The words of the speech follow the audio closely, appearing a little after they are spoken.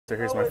So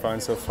here's my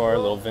find so far. A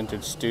little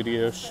vintage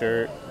studio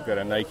shirt. Got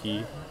a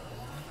Nike.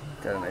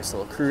 Got a nice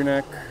little crew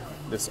neck.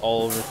 This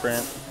all over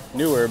print.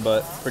 Newer,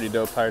 but pretty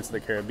dope. Pirates of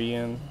the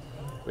Caribbean.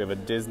 We have a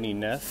Disney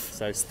Nef,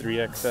 size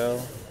 3XL.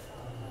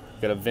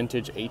 Got a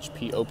vintage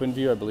HP Open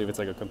View. I believe it's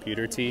like a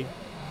computer tee.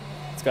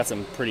 It's got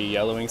some pretty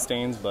yellowing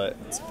stains, but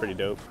it's pretty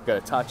dope. Got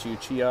a Tachi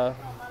Uchiha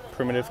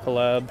Primitive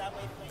collab.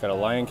 Got a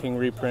Lion King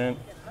reprint.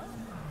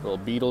 Little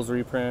Beatles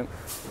reprint.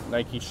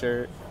 Nike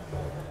shirt.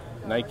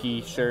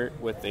 Nike shirt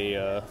with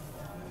a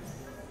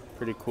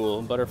pretty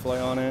cool butterfly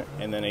on it.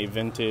 And then a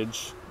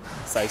vintage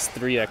size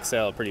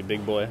 3XL, pretty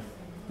big boy,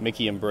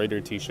 Mickey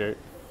embroidered t-shirt.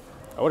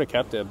 I would have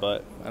kept it,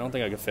 but I don't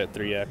think I could fit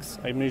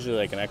 3X. I'm usually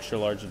like an extra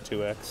large and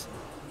 2X.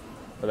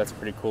 But that's a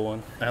pretty cool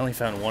one. I only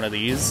found one of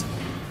these,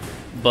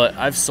 but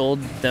I've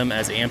sold them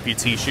as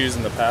amputee shoes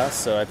in the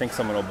past, so I think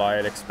someone will buy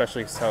it,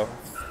 especially for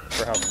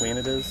how clean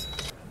it is.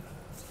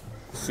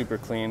 Super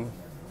clean.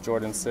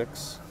 Jordan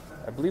 6.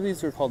 I believe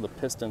these are called the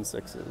Piston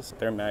 6s.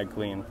 They're mad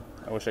clean.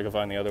 I wish I could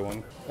find the other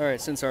one. All right,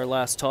 since our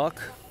last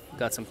talk,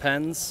 got some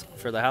pens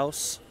for the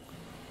house.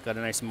 Got a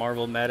nice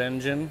Marvel Med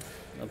engine.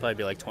 It'll probably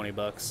be like 20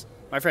 bucks.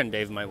 My friend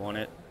Dave might want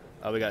it.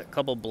 We got a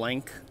couple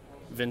blank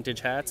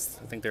vintage hats.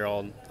 I think they're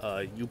all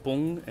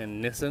Yupung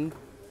and Nissan.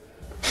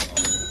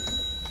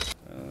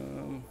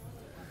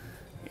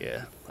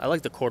 Yeah, I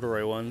like the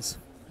corduroy ones.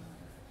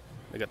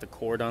 They got the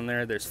cord on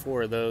there. There's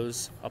 4 of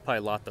those. I'll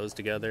probably lot those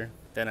together.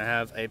 Then I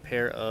have a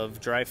pair of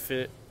dry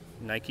fit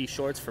Nike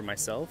shorts for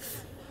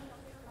myself.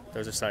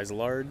 Those are size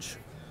large.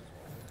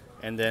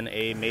 And then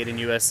a Made in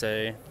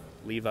USA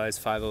Levi's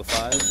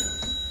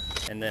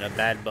 505. And then a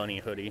Bad Bunny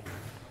hoodie.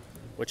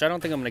 Which I don't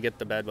think I'm gonna get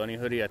the Bad Bunny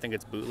hoodie. I think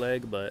it's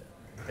bootleg, but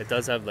it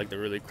does have like the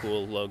really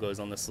cool logos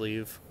on the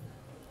sleeve.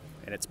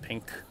 And it's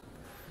pink.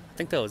 I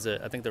think that was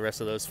it. I think the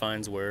rest of those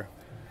finds were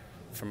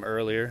from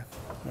earlier.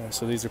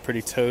 So these are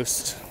pretty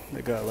toast.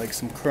 They got like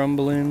some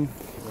crumbling,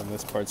 and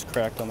this part's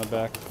cracked on the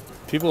back.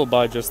 People will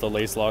buy just the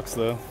lace locks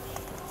though.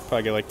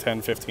 Probably get like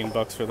 10, 15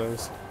 bucks for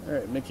those. All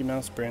right, Mickey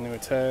Mouse, brand new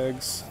with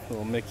tags.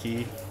 Little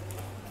Mickey,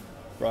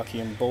 Rocky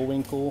and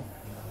Bullwinkle.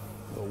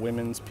 Little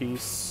women's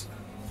piece.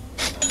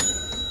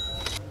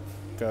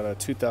 Got a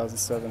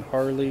 2007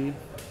 Harley,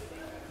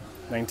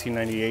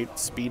 1998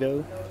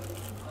 Speedo.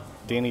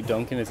 Danny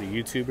Duncan is a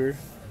YouTuber.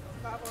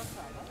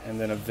 And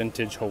then a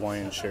vintage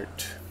Hawaiian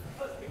shirt.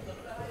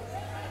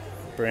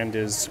 Brand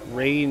is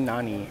Ray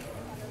Nani,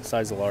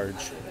 size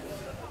large.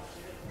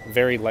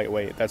 Very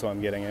lightweight, that's why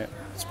I'm getting it.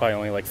 It's probably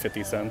only like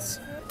 50 cents.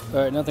 All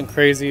right, nothing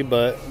crazy,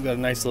 but we got a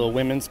nice little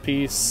women's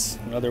piece,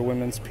 another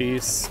women's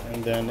piece,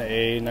 and then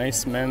a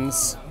nice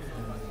men's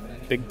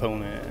Big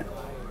Pony. I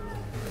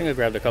think I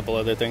grabbed a couple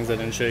other things I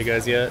didn't show you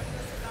guys yet.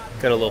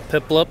 Got a little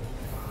Piplup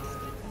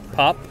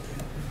pop.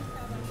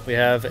 We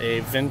have a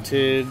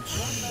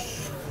vintage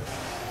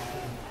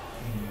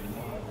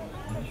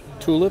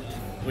Tulip.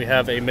 We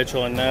have a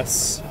Mitchell &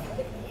 Ness.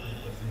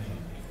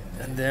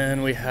 And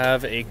then we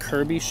have a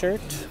Kirby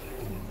shirt.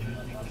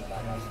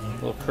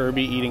 Little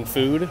Kirby eating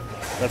food.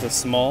 That's a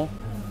small.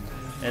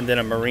 And then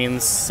a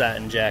Marines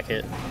satin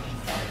jacket.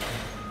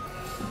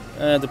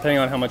 Depending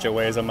on how much it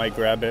weighs, I might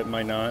grab it,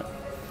 might not.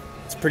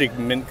 It's pretty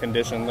mint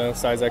condition though,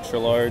 size extra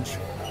large.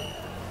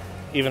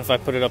 Even if I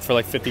put it up for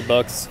like 50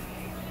 bucks.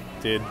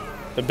 Dude,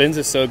 the bins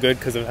is so good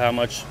because of how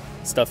much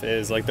stuff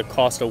is. Like the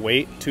cost of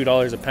weight,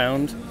 $2 a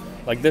pound.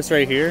 Like this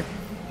right here,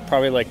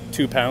 probably like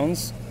 2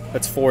 pounds.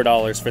 That's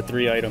 $4 for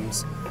 3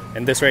 items.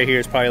 And this right here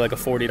is probably like a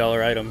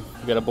 $40 item.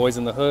 We got a Boys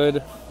in the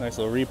Hood, nice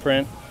little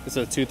reprint. This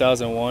is a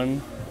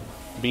 2001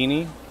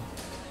 beanie.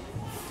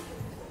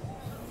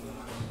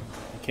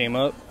 Came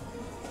up.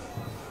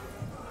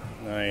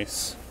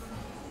 Nice.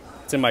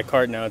 It's in my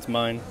cart now, it's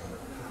mine.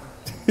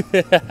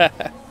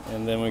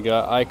 And then we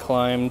got I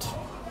Climbed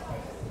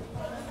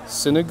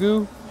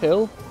Sinagu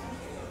Hill.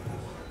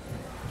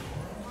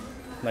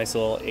 Nice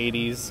little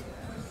 80s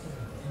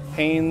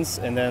Hanes,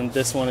 and then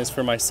this one is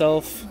for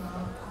myself.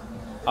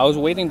 I was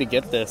waiting to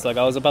get this, like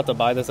I was about to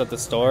buy this at the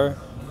store,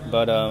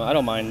 but I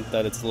don't mind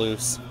that it's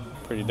loose.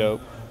 Pretty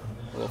dope.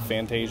 A little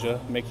Fantasia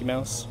Mickey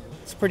Mouse.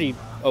 It's a pretty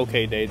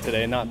okay day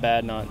today, not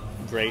bad, not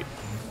great.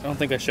 I don't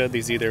think I showed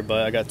these either,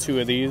 but I got 2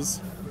 of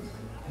these.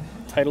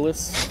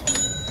 Titleist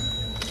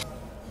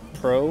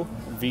Pro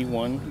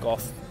V1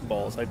 golf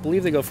balls. I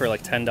believe they go for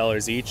like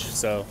 $10 each,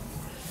 so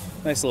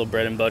nice little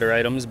bread and butter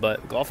items,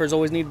 but golfers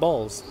always need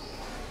balls.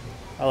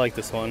 I like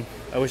this one.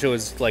 I wish it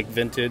was like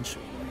vintage.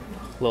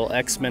 Little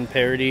X-Men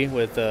parody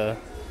with,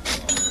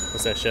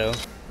 what's that show?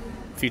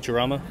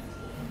 Futurama.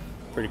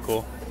 Pretty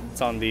cool. It's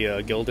on the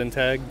Gildan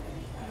tag.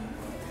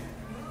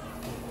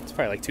 It's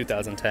probably like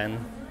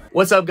 2010.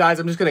 What's up guys,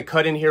 I'm just gonna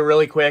cut in here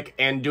really quick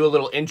and do a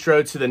little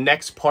intro to the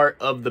next part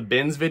of the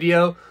bins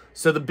video.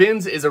 So the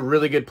bins is a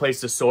really good place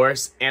to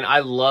source, and I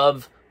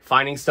love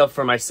finding stuff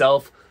for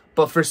myself.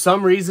 But for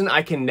some reason,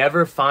 I can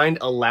never find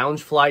a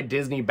Loungefly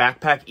Disney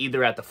backpack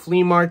either at the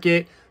flea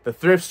market, the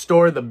thrift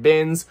store, the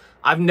bins.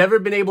 I've never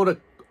been able to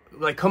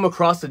like come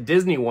across a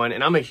Disney one,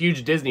 and I'm a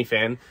huge Disney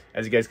fan,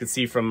 as you guys can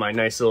see from my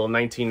nice little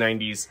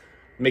 1990s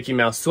Mickey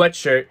Mouse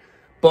sweatshirt.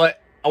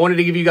 But I wanted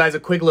to give you guys a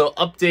quick little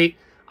update.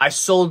 I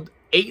sold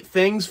 8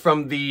 things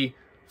from the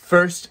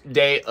first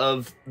day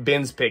of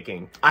bins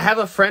picking. I have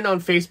a friend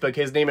on Facebook,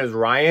 his name is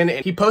Ryan,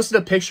 and he posted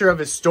a picture of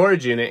his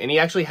storage unit, and he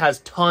actually has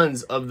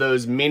tons of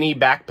those mini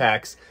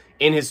backpacks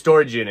in his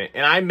storage unit.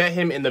 And I met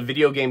him in the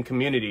video game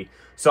community.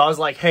 So I was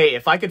like, hey,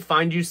 if I could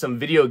find you some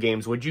video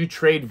games, would you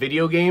trade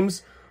video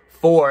games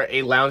for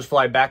a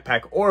Loungefly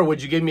backpack, or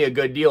would you give me a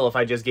good deal if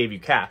I just gave you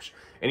cash?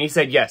 And he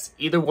said, yes,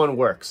 either one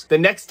works. The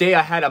next day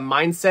I had a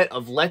mindset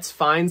of let's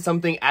find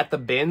something at the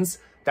bins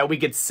that we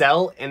could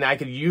sell, and I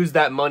could use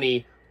that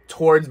money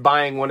towards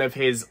buying one of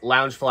his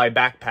Loungefly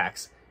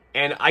backpacks.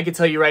 And I can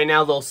tell you right now,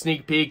 little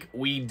sneak peek,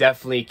 we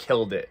definitely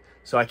killed it.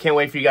 So I can't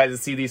wait for you guys to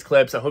see these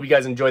clips. I hope you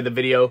guys enjoyed the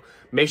video.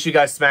 Make sure you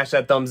guys smash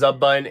that thumbs up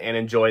button and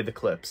enjoy the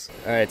clips.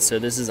 All right, so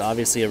this is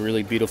obviously a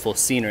really beautiful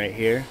scene right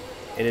here.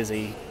 It is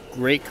a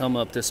great come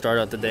up to start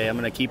out the day. I'm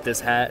gonna keep this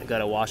hat,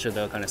 gotta wash it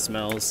though, it kind of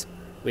smells.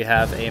 We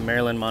have a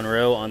Marilyn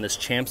Monroe on this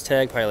Champs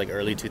tag, probably like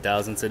early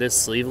 2000s. It is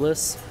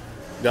sleeveless.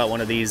 Got one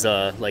of these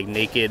like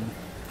naked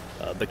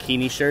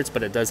bikini shirts,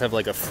 but it does have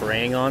like a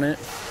fraying on it.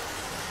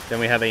 Then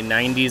we have a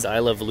 90s I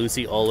Love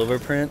Lucy all over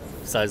print,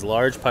 size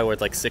large, probably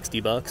worth like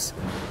 60 bucks.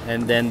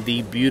 And then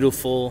the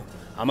beautiful,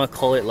 I'm gonna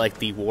call it like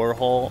the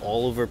Warhol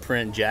all over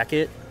print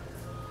jacket.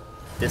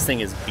 This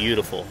thing is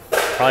beautiful.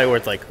 Probably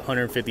worth like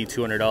 $150,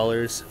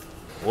 $200.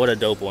 What a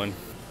dope one.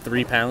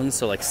 3 pounds,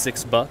 so like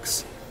 6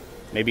 bucks,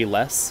 maybe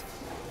less,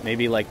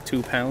 maybe like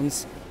 2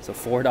 pounds, so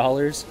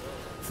 $4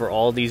 for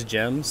all these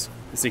gems.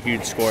 It's a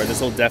huge score.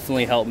 This will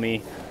definitely help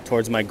me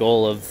towards my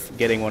goal of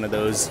getting one of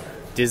those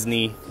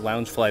Disney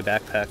Loungefly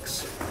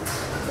backpacks.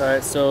 All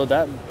right, so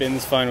that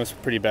bins find was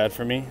pretty bad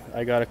for me.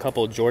 I got a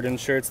couple Jordan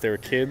shirts, they were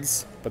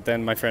kids, but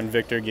then my friend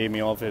Victor gave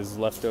me all of his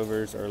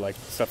leftovers, or like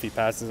stuff he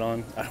passes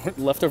on.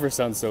 Leftovers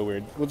sounds so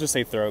weird. We'll just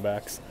say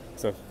throwbacks,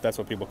 so that's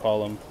what people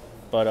call them.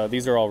 But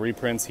these are all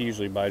reprints. He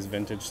usually buys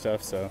vintage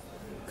stuff, so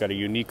got a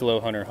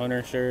Uniqlo Hunter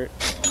Hunter shirt.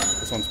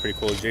 This one's pretty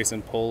cool,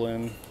 Jason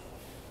Polin.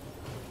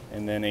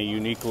 And then a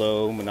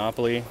Uniqlo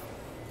Monopoly.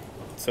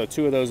 So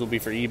 2 of those will be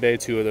for eBay,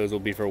 2 of those will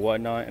be for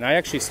Whatnot. And I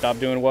actually stopped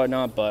doing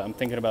Whatnot, but I'm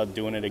thinking about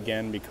doing it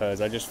again because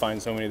I just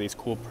find so many of these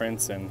cool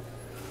prints, and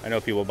I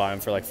know people buy them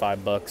for like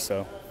 $5,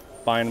 so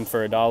buying them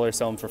for $1,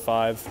 sell them for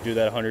 $5, do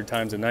that 100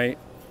 times a night,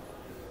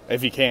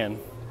 if you can.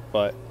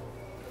 But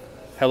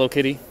Hello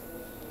Kitty,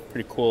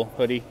 pretty cool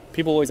hoodie.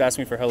 People always ask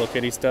me for Hello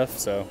Kitty stuff,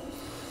 so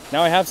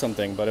now I have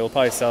something, but it will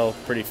probably sell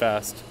pretty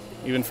fast.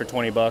 Even for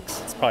 20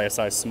 bucks, it's probably a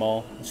size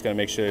small. Just gotta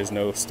make sure there's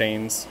no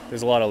stains.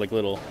 There's a lot of like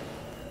little,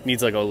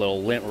 needs like a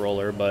little lint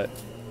roller, but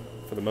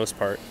for the most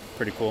part,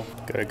 pretty cool.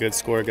 Got a good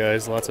score,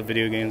 guys. Lots of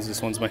video games.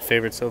 This one's my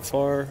favorite so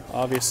far,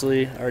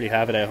 obviously. I already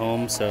have it at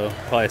home, so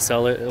probably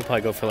sell it. It'll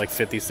probably go for like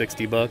 50,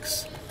 60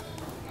 bucks.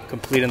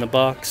 Complete in the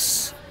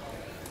box.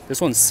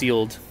 This one's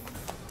sealed.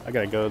 I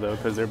gotta go though,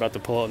 because they're about to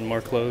pull out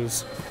more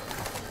clothes.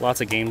 Lots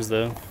of games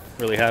though.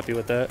 Really happy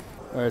with that.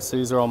 All right, so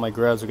these are all my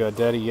grabs. We got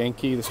Daddy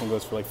Yankee. This one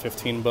goes for like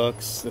 15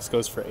 bucks. This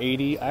goes for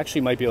 80. I actually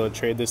might be able to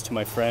trade this to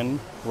my friend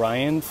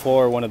Ryan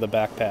for one of the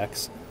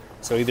backpacks.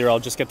 So either I'll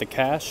just get the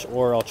cash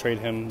or I'll trade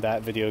him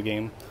that video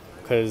game,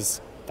 because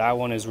that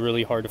one is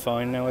really hard to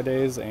find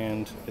nowadays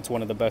and it's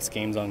one of the best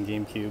games on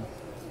GameCube.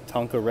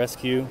 Tonka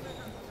Rescue,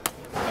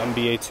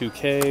 NBA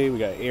 2K, we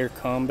got Air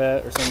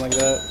Combat or something like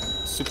that.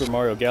 Super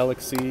Mario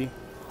Galaxy.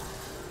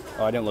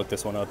 Oh, I didn't look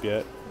this one up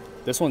yet.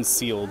 This one's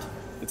sealed.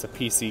 It's a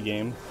PC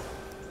game.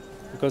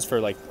 It goes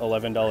for like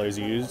 $11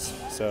 used,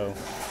 so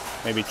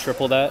maybe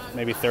triple that,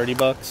 maybe 30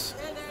 bucks.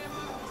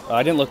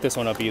 I didn't look this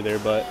one up either,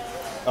 but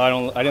I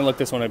didn't look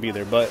this one up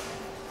either, but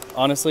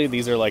honestly,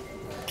 these are like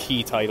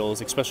key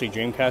titles, especially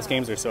Dreamcast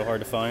games are so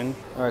hard to find.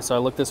 All right, so I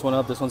looked this one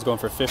up. This one's going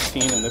for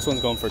 15 and this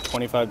one's going for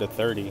 25 to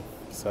 30.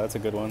 So that's a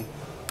good one.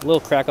 A little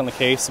crack on the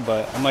case,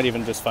 but I might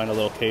even just find a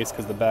little case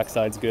because the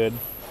backside's good.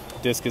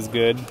 Disc is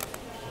good.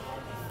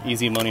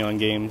 Easy money on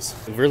games.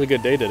 A really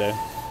good day today.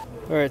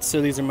 All right,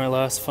 so these are my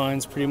last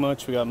finds pretty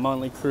much. We got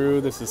Motley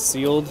Crue, this is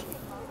sealed.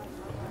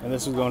 And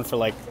this was going for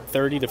like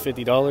 $30 to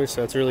 $50,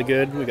 so that's really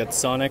good. We got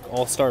Sonic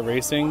All-Star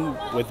Racing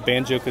with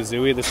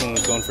Banjo-Kazooie. This one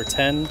was going for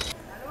 10.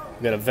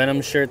 We got a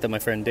Venom shirt that my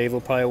friend Dave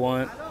will probably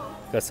want.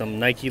 Got some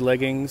Nike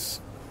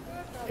leggings,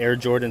 Air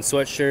Jordan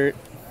sweatshirt.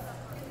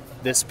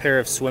 This pair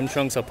of swim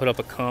trunks, I'll put up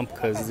a comp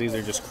because these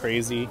are just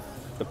crazy.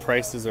 The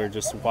prices are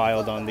just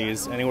wild on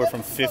these. Anywhere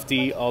from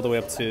 $50 all the way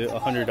up to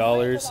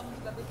 $100.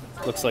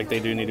 Looks like they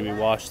do need to be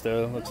washed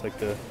though. Looks like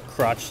the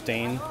crotch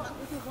stain.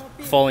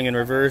 Falling in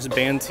Reverse,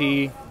 band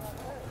tee,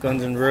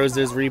 Guns N'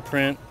 Roses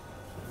reprint.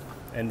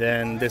 And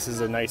then this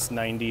is a nice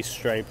 90s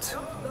striped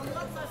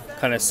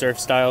kind of surf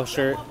style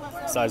shirt,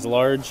 size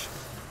large.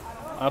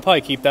 I'll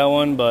probably keep that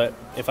one, but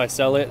if I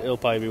sell it, it'll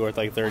probably be worth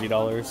like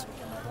 $30.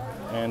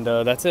 And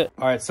that's it.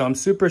 All right, so I'm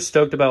super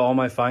stoked about all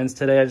my finds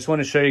today. I just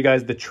want to show you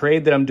guys the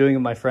trade that I'm doing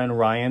with my friend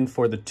Ryan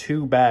for the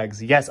 2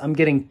 bags. Yes, I'm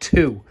getting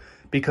 2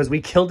 because we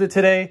killed it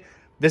today.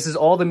 This is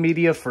all the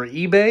media for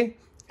eBay,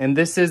 and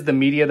this is the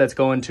media that's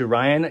going to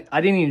Ryan.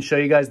 I didn't even show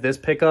you guys this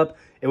pickup.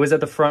 It was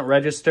at the front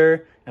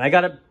register, and I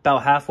got it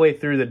about halfway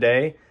through the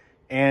day,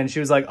 And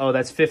she was like, oh,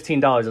 that's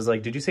 $15. I was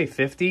like, did you say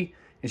 50?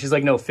 And she's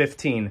like, no,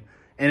 15.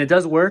 And it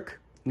does work.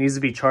 It needs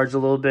to be charged a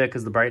little bit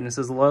because the brightness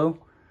is low.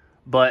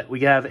 But we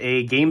have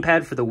a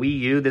gamepad for the Wii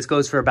U. This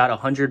goes for about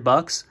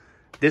 $100.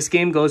 This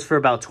game goes for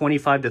about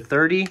 25 to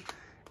 30.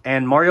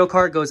 And Mario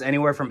Kart goes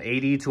anywhere from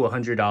 $80 to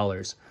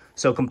 $100.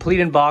 So complete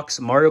in box,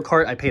 Mario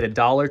Kart, I paid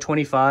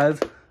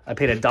 $1.25. I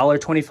paid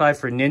 $1.25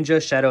 for Ninja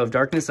Shadow of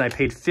Darkness, and I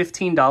paid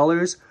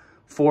 $15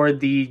 for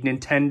the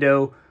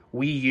Nintendo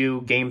Wii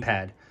U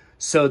gamepad.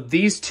 So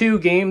these two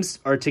games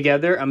are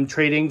together. I'm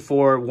trading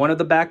for one of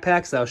the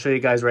backpacks that I'll show you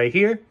guys right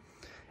here.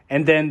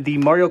 And then the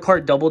Mario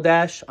Kart Double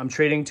Dash, I'm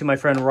trading to my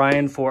friend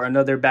Ryan for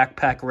another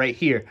backpack right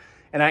here.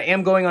 And I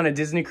am going on a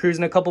Disney cruise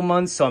in a couple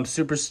months, so I'm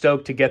super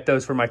stoked to get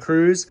those for my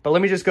cruise. But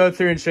let me just go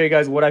through and show you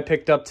guys what I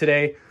picked up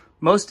today.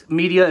 Most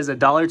media is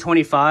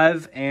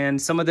 $1.25,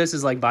 and some of this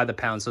is like by the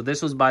pound. So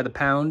this was by the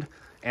pound,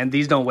 and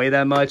these don't weigh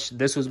that much.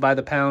 This was by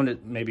the pound.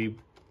 It maybe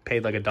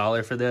paid like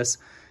 $1 for this.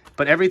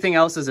 But everything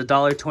else is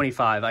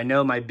 $1.25. I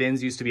know my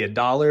bins used to be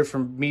 $1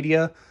 from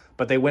media,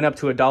 but they went up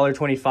to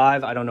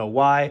 $1.25. I don't know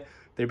why.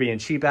 They're being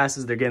cheap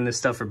asses. They're getting this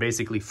stuff for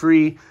basically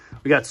free.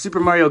 We got Super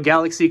Mario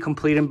Galaxy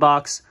complete in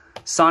box.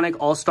 Sonic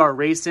All-Star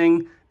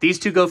Racing. These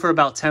two go for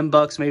about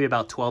 $10, maybe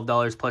about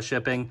 $12 plus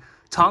shipping.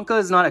 Tonka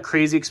is not a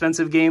crazy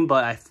expensive game,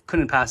 but I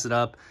couldn't pass it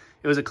up.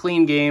 It was a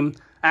clean game.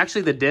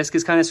 Actually, the disc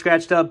is kind of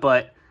scratched up,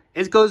 but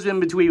it goes in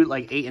between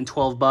like $8 and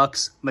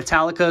 $12.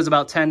 Metallica is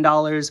about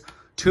 $10.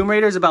 Tomb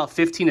Raider is about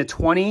 $15 to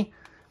 $20.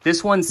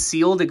 This one's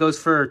sealed. It goes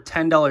for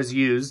 $10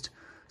 used.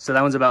 So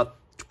that one's about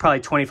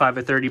probably $25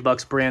 or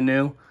 $30 brand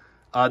new.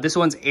 This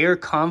one's Air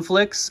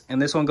Conflicts, and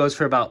this one goes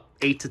for about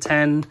 $8 to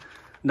 $10.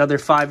 Another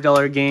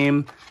 $5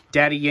 game.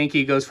 Daddy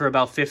Yankee goes for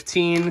about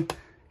 $15.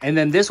 And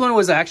then this one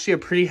was actually a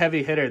pretty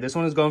heavy hitter. This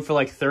one was going for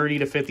like $30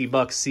 to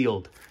 $50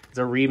 sealed. It's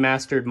a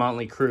remastered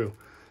Motley Crue.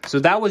 So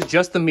that was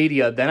just the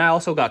media. Then I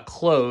also got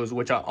clothes,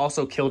 which I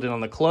also killed it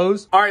on the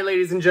clothes. All right,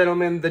 ladies and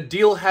gentlemen, the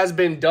deal has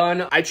been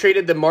done. I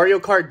traded the Mario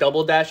Kart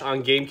Double Dash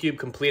on GameCube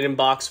complete in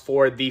box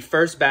for the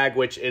first bag,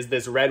 which is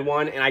this red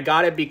one. And I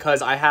got it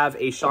because I have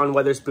a Sean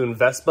Weatherspoon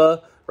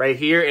Vespa right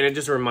here. And it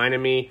just reminded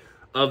me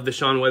of the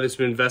Sean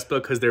Weatherspoon Vespa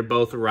because they're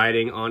both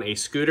riding on a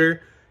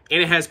scooter.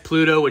 And it has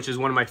Pluto, which is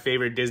one of my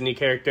favorite Disney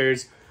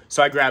characters.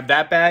 So I grabbed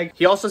that bag.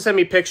 He also sent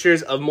me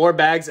pictures of more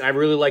bags. And I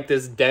really like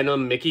this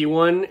denim Mickey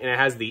one, and it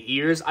has the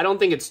ears. I don't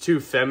think it's too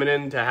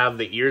feminine to have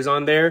the ears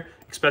on there,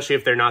 especially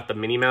if they're not the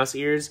Minnie Mouse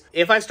ears.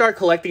 If I start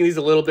collecting these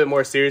a little bit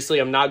more seriously,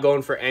 I'm not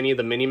going for any of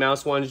the Minnie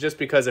Mouse ones just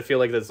because I feel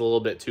like that's a little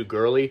bit too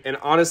girly. And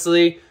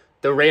honestly,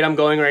 the rate I'm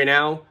going right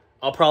now,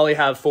 I'll probably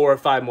have 4 or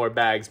 5 more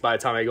bags by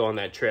the time I go on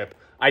that trip.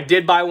 I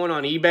did buy one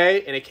on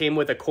eBay, and it came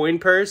with a coin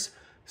purse.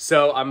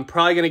 So I'm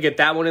probably going to get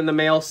that one in the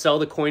mail, sell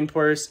the coin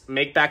purse,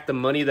 make back the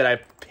money that I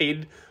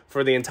paid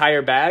for the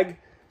entire bag.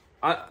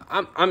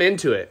 I'm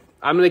into it.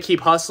 I'm going to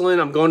keep hustling.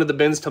 I'm going to the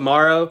bins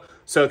tomorrow.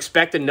 So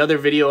expect another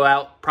video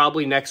out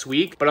probably next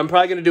week. But I'm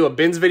probably going to do a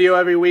bins video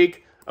every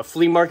week, a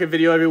flea market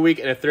video every week,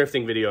 and a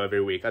thrifting video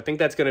every week. I think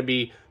that's going to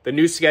be the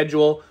new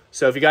schedule.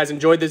 So if you guys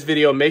enjoyed this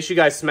video, make sure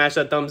you guys smash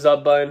that thumbs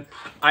up button.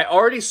 I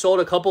already sold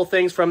a couple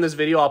things from this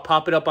video. I'll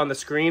pop it up on the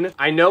screen.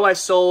 I know I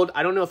sold,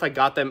 I don't know if I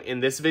got them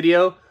in this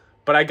video,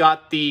 but I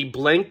got the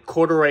blank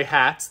corduroy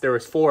hats. There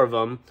was 4 of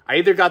them. I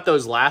either got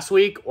those last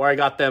week or I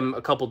got them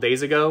a couple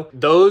days ago.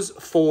 Those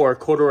 4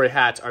 corduroy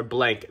hats are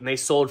blank, and they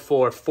sold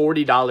for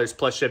 $40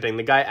 plus shipping.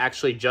 The guy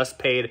actually just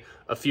paid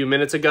a few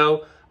minutes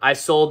ago. I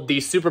sold the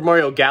Super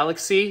Mario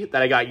Galaxy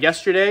that I got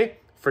yesterday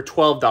for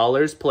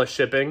 $12 plus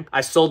shipping.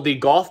 I sold the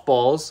golf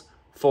balls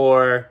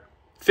for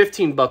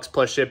 $15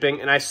 plus shipping.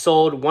 And I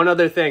sold one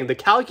other thing, the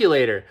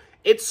calculator.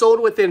 It sold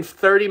within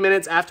 30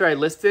 minutes after I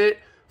listed it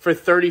for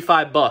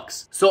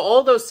 $35. So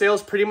all those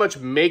sales pretty much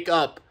make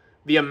up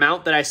the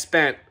amount that I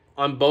spent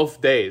on both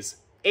days.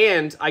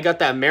 And I got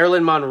that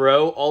Marilyn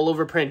Monroe all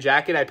over print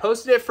jacket. I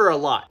posted it for a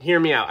lot.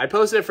 Hear me out. I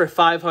posted it for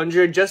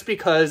 $500 just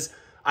because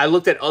I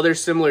looked at other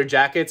similar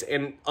jackets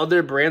and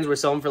other brands were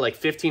selling for like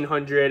 $1,500,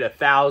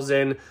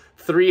 $1,000,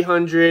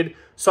 $300.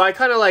 So I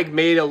kind of like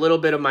made a little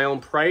bit of my own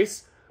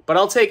price, but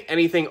I'll take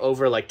anything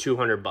over like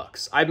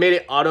 $200. I made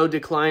it auto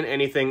decline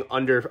anything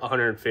under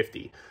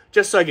 $150.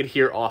 Just so I could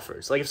hear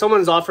offers. Like if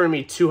someone's offering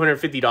me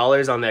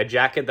 $250 on that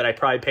jacket that I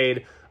probably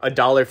paid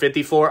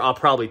 $1.50 for, I'll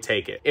probably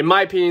take it. In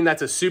my opinion,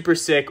 that's a super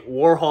sick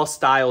Warhol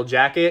style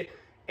jacket.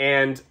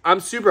 And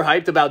I'm super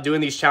hyped about doing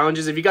these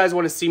challenges. If you guys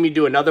want to see me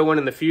do another one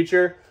in the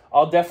future,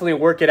 I'll definitely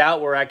work it out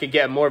where I could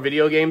get more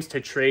video games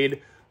to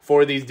trade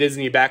for these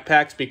Disney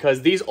backpacks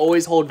because these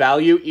always hold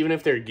value even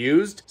if they're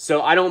used.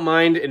 So I don't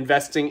mind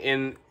investing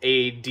in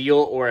a deal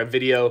or a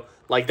video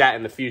like that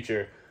in the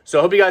future. So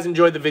I hope you guys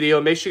enjoyed the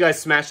video. Make sure you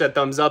guys smash that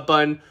thumbs up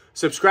button.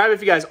 Subscribe if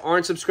you guys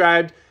aren't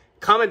subscribed.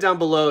 Comment down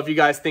below if you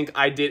guys think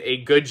I did a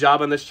good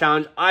job on this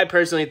challenge. I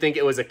personally think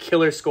it was a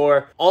killer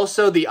score.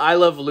 Also, the I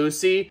Love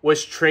Lucy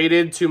was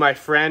traded to my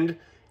friend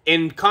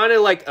in kind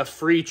of like a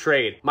free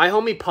trade. My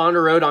homie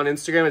Ponderoad on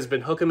Instagram has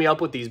been hooking me up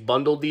with these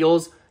bundle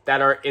deals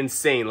that are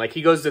insane. Like,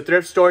 he goes to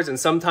thrift stores and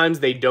sometimes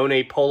they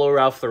donate Polo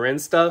Ralph Lauren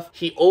stuff.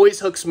 He always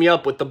hooks me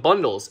up with the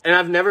bundles, and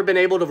I've never been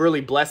able to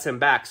really bless him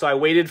back. So I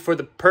waited for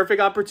the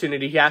perfect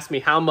opportunity. He asked me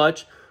how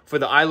much for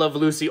the I Love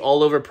Lucy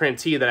all over print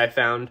tee that I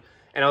found.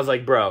 And I was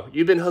like, bro,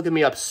 you've been hooking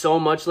me up so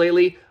much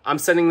lately. I'm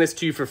sending this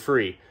to you for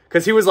free.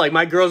 Because he was like,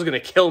 my girl's going to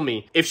kill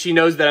me if she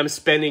knows that I'm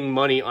spending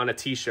money on a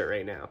t-shirt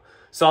right now.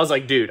 So I was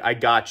like, dude, I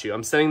got you.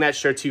 I'm sending that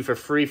shirt to you for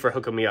free for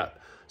hooking me up.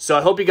 So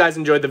I hope you guys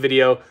enjoyed the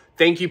video.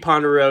 Thank you,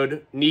 Ponder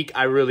Road. Neek,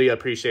 I really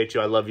appreciate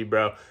you. I love you,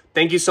 bro.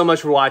 Thank you so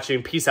much for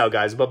watching. Peace out,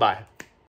 guys. Bye-bye.